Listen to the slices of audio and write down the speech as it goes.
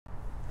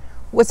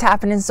What's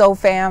happening, Soul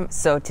Fam?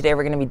 So today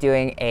we're going to be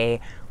doing a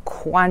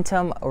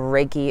Quantum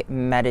Reiki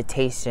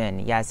meditation.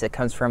 Yes, it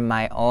comes from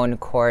my own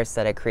course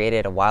that I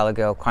created a while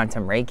ago,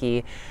 Quantum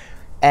Reiki.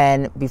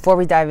 And before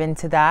we dive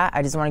into that,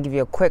 I just want to give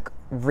you a quick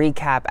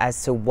recap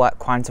as to what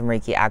Quantum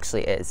Reiki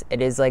actually is.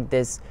 It is like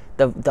this,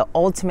 the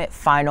ultimate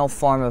final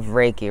form of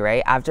Reiki,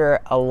 right? After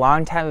a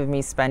long time of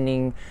me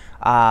spending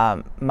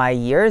my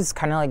years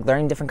kind of like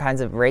learning different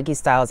kinds of Reiki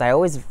styles, I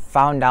always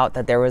found out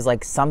that there was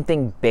like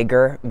something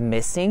bigger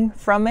missing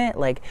from it.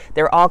 Like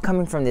they're all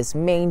coming from this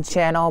main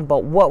channel,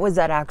 but what was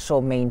that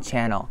actual main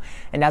channel?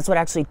 And that's what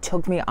actually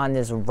took me on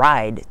this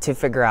ride to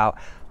figure out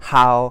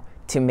how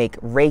to make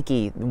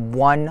Reiki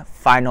one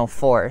final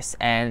force.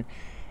 And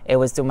it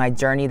was through my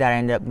journey that I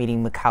ended up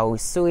meeting Mikao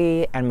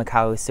Usui, and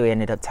Mikao Usui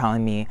ended up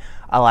telling me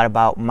a lot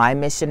about my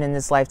mission in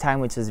this lifetime,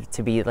 which is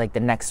to be like the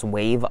next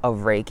wave of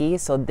Reiki.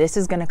 So this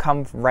is going to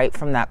come right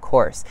from that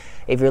course.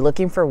 If you're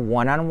looking for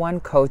one-on-one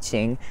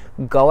coaching,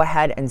 go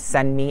ahead and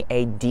send me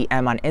a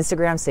DM on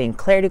Instagram saying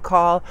clarity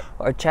call,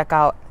 or check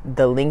out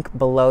the link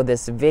below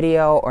this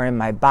video or in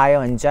my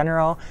bio in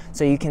general,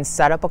 so you can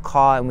set up a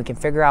call and we can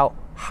figure out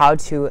how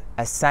to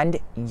ascend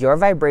your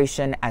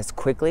vibration as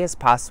quickly as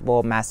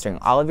possible, mastering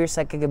all of your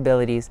psychic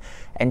abilities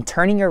and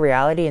turning your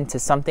reality into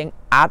something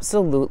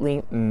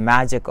absolutely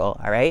magical.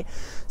 All right,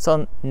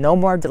 so no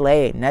more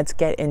delay. Let's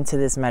get into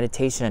this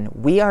meditation.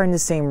 We are in the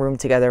same room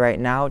together right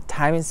now.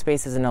 Time and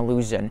space is an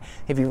illusion.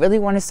 If you really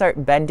want to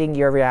start bending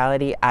your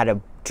reality at a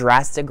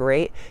drastic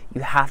rate, you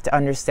have to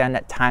understand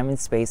that time and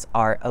space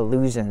are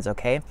illusions.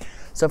 Okay,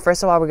 so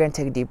first of all, we're going to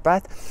take a deep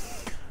breath.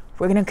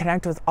 We're going to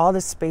connect with all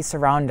the space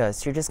around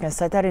us. You're just going to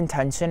set that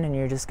intention and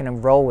you're just going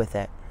to roll with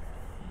it.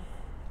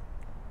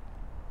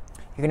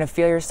 You're going to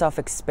feel yourself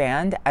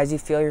expand. As you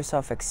feel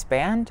yourself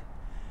expand,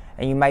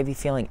 and you might be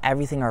feeling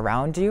everything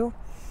around you,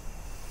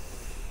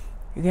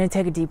 you're going to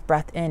take a deep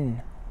breath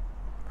in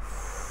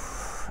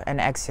and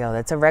exhale.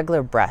 That's a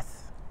regular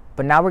breath.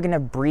 But now we're going to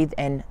breathe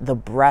in the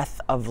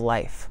breath of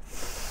life.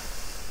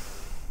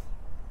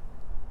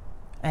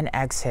 And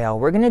exhale.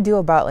 We're going to do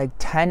about like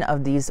 10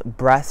 of these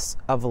breaths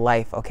of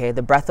life, okay?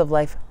 The breath of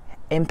life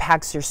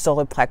impacts your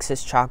solar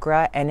plexus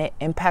chakra, and it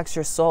impacts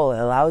your soul. It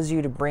allows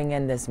you to bring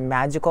in this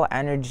magical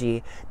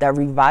energy that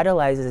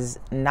revitalizes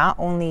not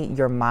only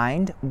your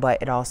mind,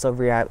 but it also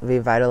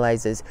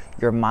revitalizes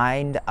your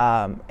mind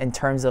in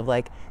terms of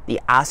like the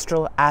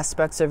astral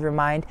aspects of your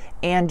mind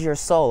and your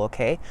soul,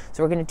 okay?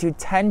 So we're going to do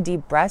 10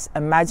 deep breaths.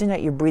 Imagine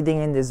that you're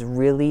breathing in this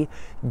really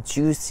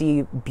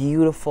juicy,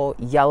 beautiful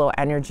yellow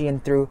energy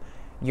and through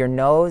your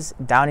nose,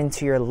 down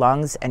into your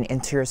lungs, and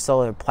into your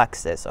solar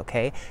plexus,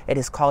 okay? It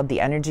is called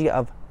the energy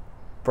of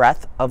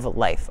breath of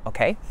life,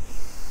 okay?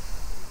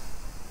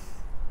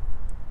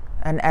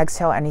 And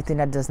exhale anything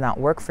that does not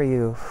work for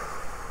you.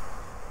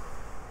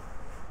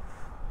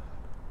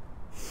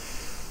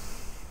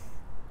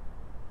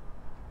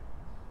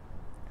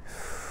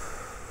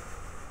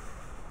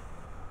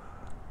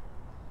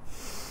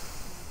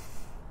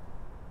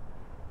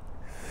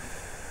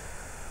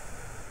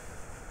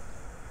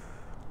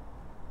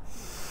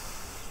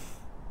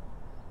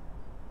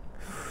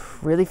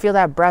 Really feel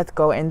that breath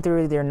go in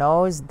through your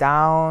nose,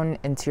 down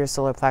into your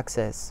solar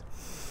plexus.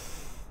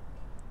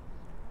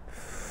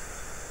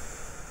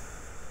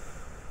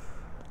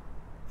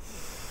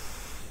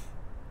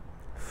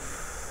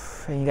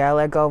 And you gotta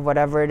let go of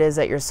whatever it is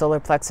that your solar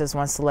plexus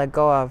wants to let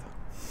go of.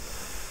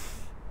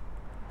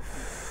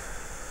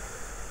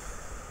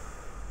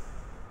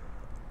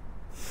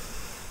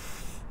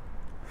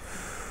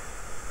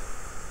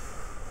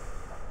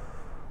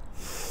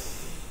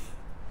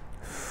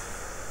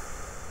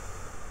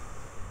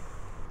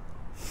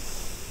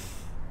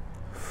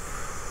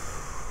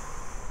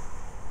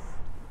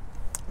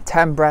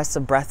 Ten breaths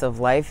of breath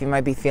of life. You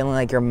might be feeling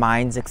like your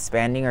mind's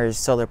expanding or your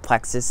solar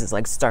plexus is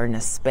like starting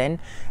to spin.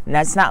 And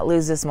let's not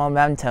lose this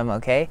momentum,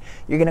 okay?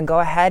 You're gonna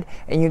go ahead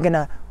and you're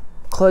gonna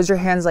close your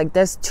hands like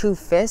this, two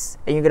fists,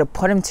 and you're gonna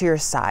put them to your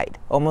side,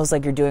 almost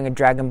like you're doing a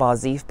Dragon Ball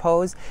Z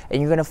pose,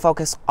 and you're gonna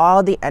focus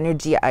all the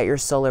energy at your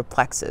solar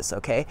plexus,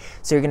 okay?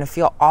 So you're gonna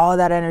feel all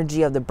that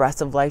energy of the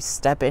breath of life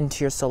step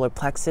into your solar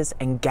plexus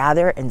and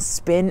gather and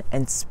spin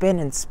and spin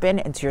and spin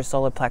into your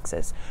solar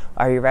plexus.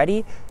 Are you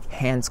ready?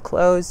 Hands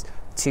closed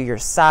to your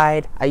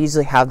side. I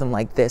usually have them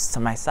like this to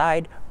my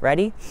side.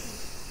 Ready?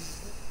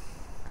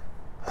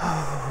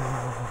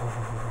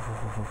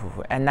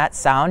 And that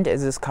sound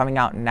is just coming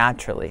out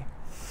naturally.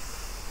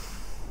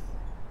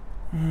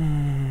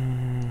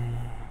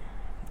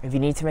 If you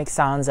need to make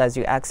sounds as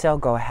you exhale,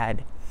 go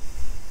ahead.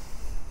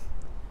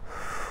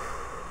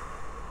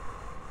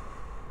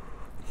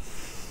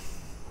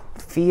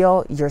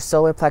 Feel your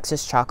solar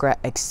plexus chakra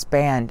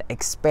expand,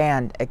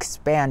 expand,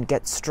 expand.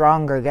 Get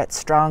stronger, get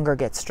stronger,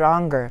 get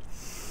stronger.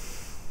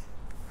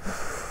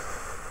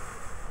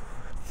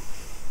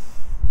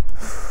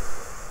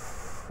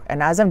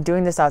 And as I'm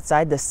doing this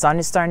outside, the sun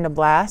is starting to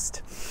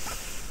blast.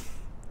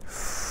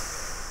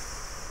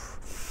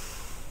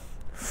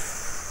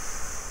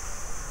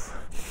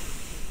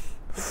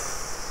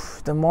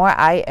 The more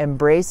I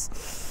embrace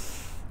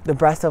the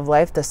breath of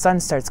life, the sun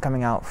starts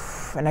coming out.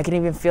 And I can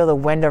even feel the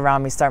wind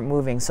around me start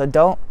moving. So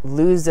don't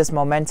lose this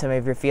momentum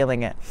if you're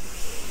feeling it.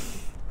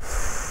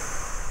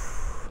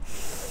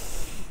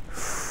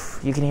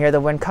 You can hear the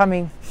wind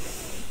coming.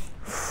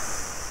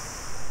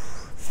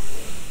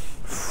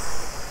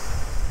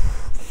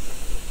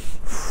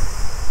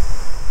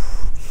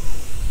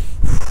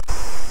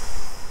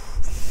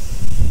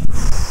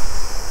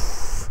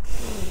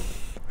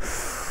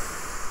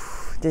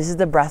 This is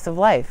the breath of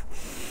life.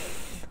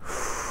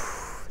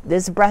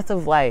 This breath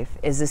of life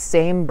is the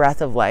same breath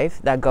of life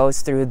that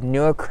goes through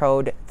Newer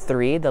Code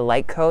 3, the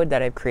light code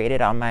that I've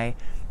created on my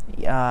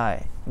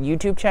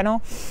YouTube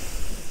channel.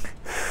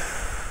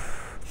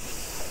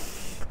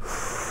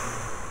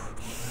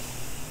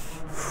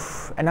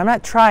 And I'm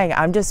not trying,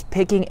 I'm just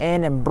picking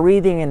in and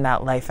breathing in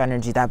that life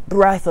energy, that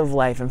breath of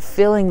life, and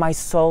filling my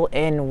soul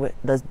in with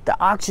the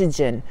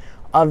oxygen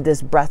of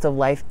this breath of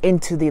life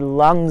into the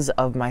lungs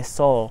of my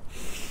soul.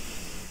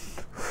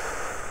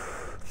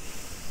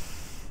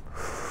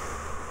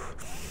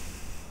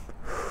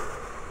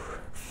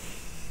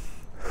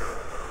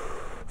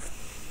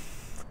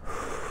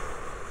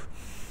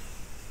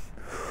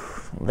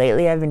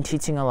 Lately, I've been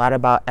teaching a lot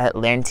about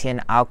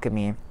Atlantean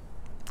alchemy.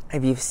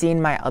 If you've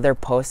seen my other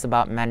posts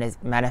about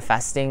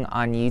manifesting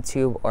on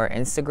YouTube or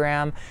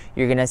Instagram,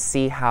 you're going to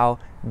see how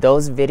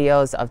those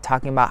videos of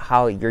talking about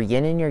how your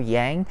yin and your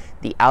yang,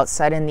 the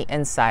outside and the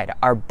inside,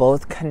 are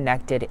both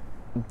connected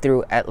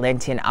through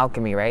Atlantean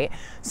alchemy, right?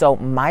 So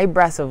my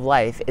breath of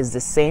life is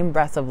the same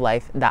breath of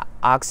life that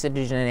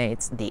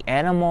oxygenates the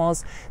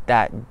animals,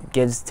 that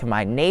gives to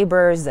my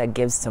neighbors, that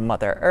gives to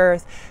Mother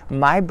Earth.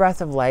 My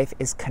breath of life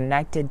is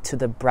connected to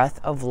the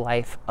breath of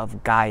life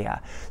of Gaia.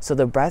 So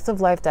the breath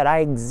of life that I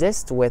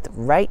exist with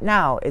right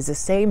now is the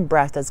same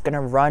breath that's going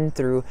to run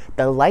through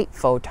the light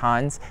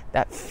photons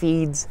that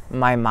feeds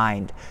my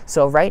mind.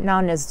 So right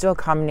now, let's do a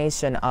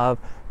combination of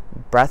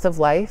breath of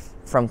life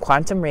from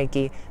Quantum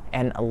Reiki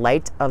and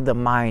light of the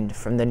mind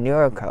from the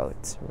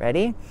neurocodes.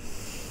 Ready?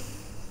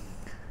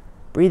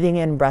 Breathing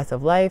in breath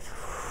of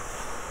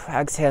life,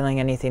 exhaling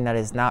anything that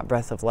is not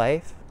breath of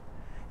life.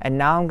 And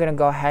now I'm going to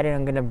go ahead and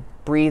I'm going to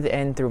breathe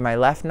in through my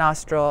left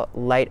nostril,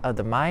 light of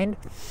the mind,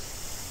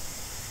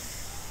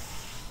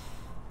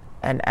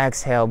 and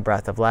exhale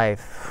breath of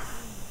life.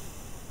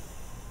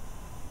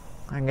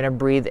 I'm going to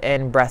breathe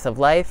in breath of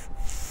life,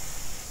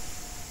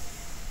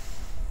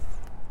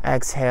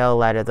 exhale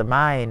light of the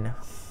mind.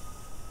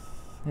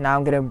 Now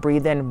I'm going to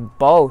breathe in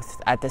both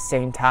at the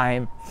same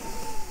time.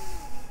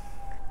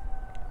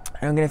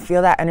 And I'm going to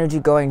feel that energy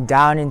going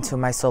down into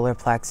my solar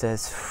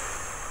plexus.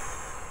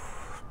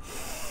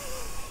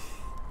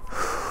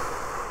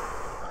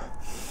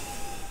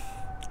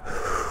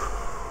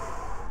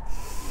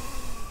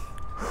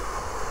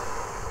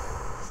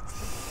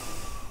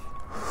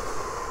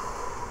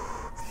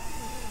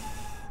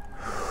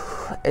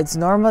 It's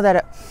normal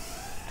that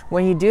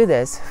when you do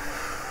this,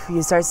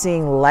 you start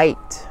seeing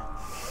light.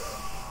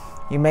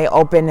 You may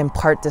open and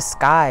part the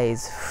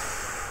skies.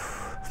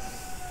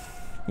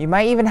 You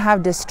might even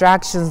have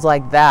distractions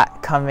like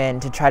that come in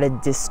to try to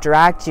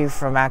distract you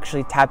from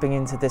actually tapping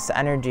into this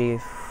energy.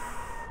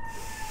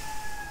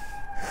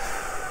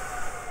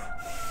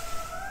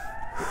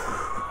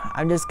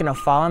 I'm just going to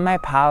follow my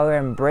power,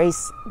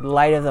 embrace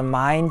light of the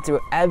mind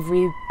through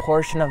every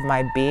portion of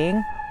my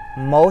being.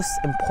 Most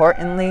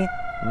importantly,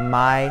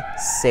 my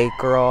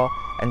sacral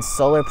and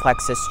solar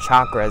plexus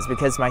chakras,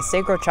 because my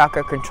sacral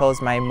chakra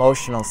controls my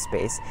emotional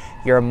space.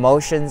 Your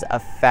emotions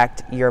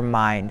affect your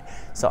mind.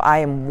 So I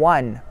am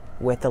one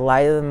with the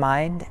light of the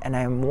mind, and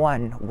I am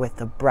one with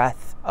the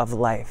breath of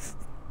life.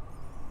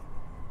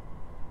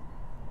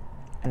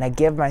 And I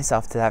give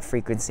myself to that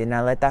frequency, and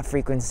I let that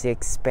frequency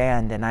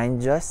expand, and I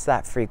ingest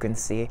that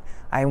frequency.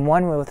 I am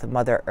one with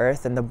Mother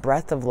Earth and the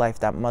breath of life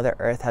that Mother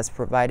Earth has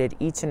provided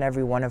each and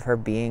every one of her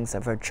beings,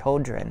 of her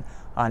children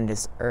on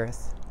this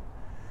earth.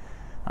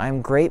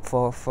 I'm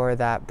grateful for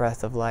that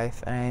breath of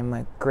life, and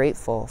I'm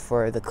grateful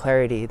for the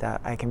clarity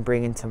that I can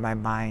bring into my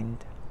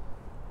mind.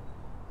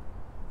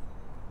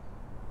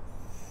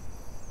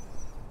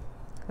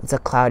 It's a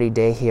cloudy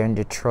day here in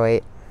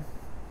Detroit,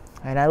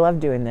 and I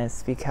love doing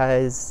this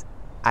because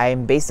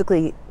I'm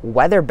basically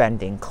weather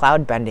bending,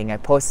 cloud bending. I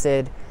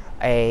posted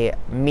a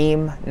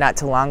meme not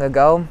too long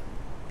ago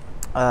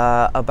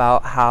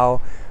about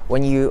how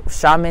when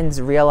shamans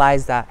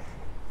realize that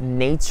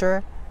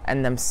nature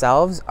and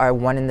themselves are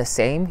one and the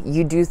same,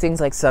 you do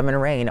things like summon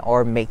rain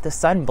or make the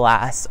sun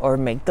blast or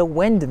make the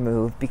wind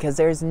move, because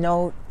there's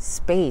no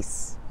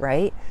space,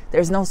 right?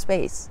 There's no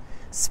space.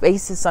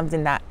 Space is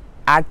something that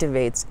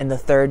activates in the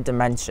third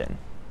dimension,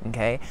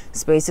 okay?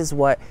 Space is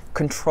what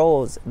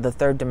controls the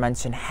third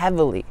dimension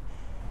heavily.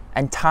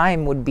 And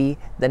time would be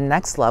the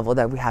next level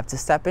that we have to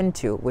step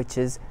into, which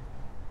is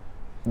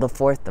the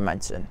fourth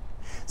dimension.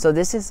 So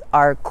this is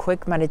our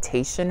quick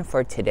meditation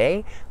for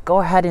today. Go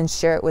ahead and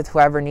share it with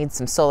whoever needs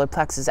some solar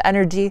plexus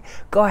energy.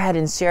 Go ahead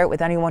and share it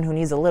with anyone who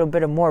needs a little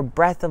bit of more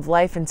breath of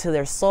life into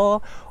their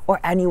soul, or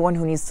anyone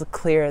who needs to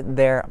clear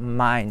their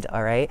mind,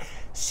 all right?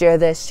 Share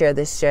this, share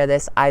this, share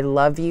this. I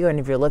love you, and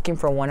if you're looking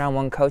for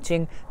one-on-one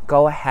coaching,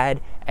 go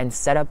ahead and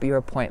set up your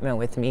appointment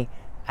with me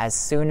as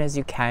soon as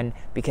you can,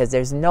 because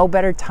there's no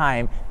better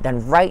time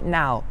than right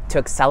now to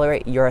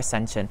accelerate your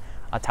ascension.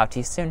 I'll talk to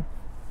you soon.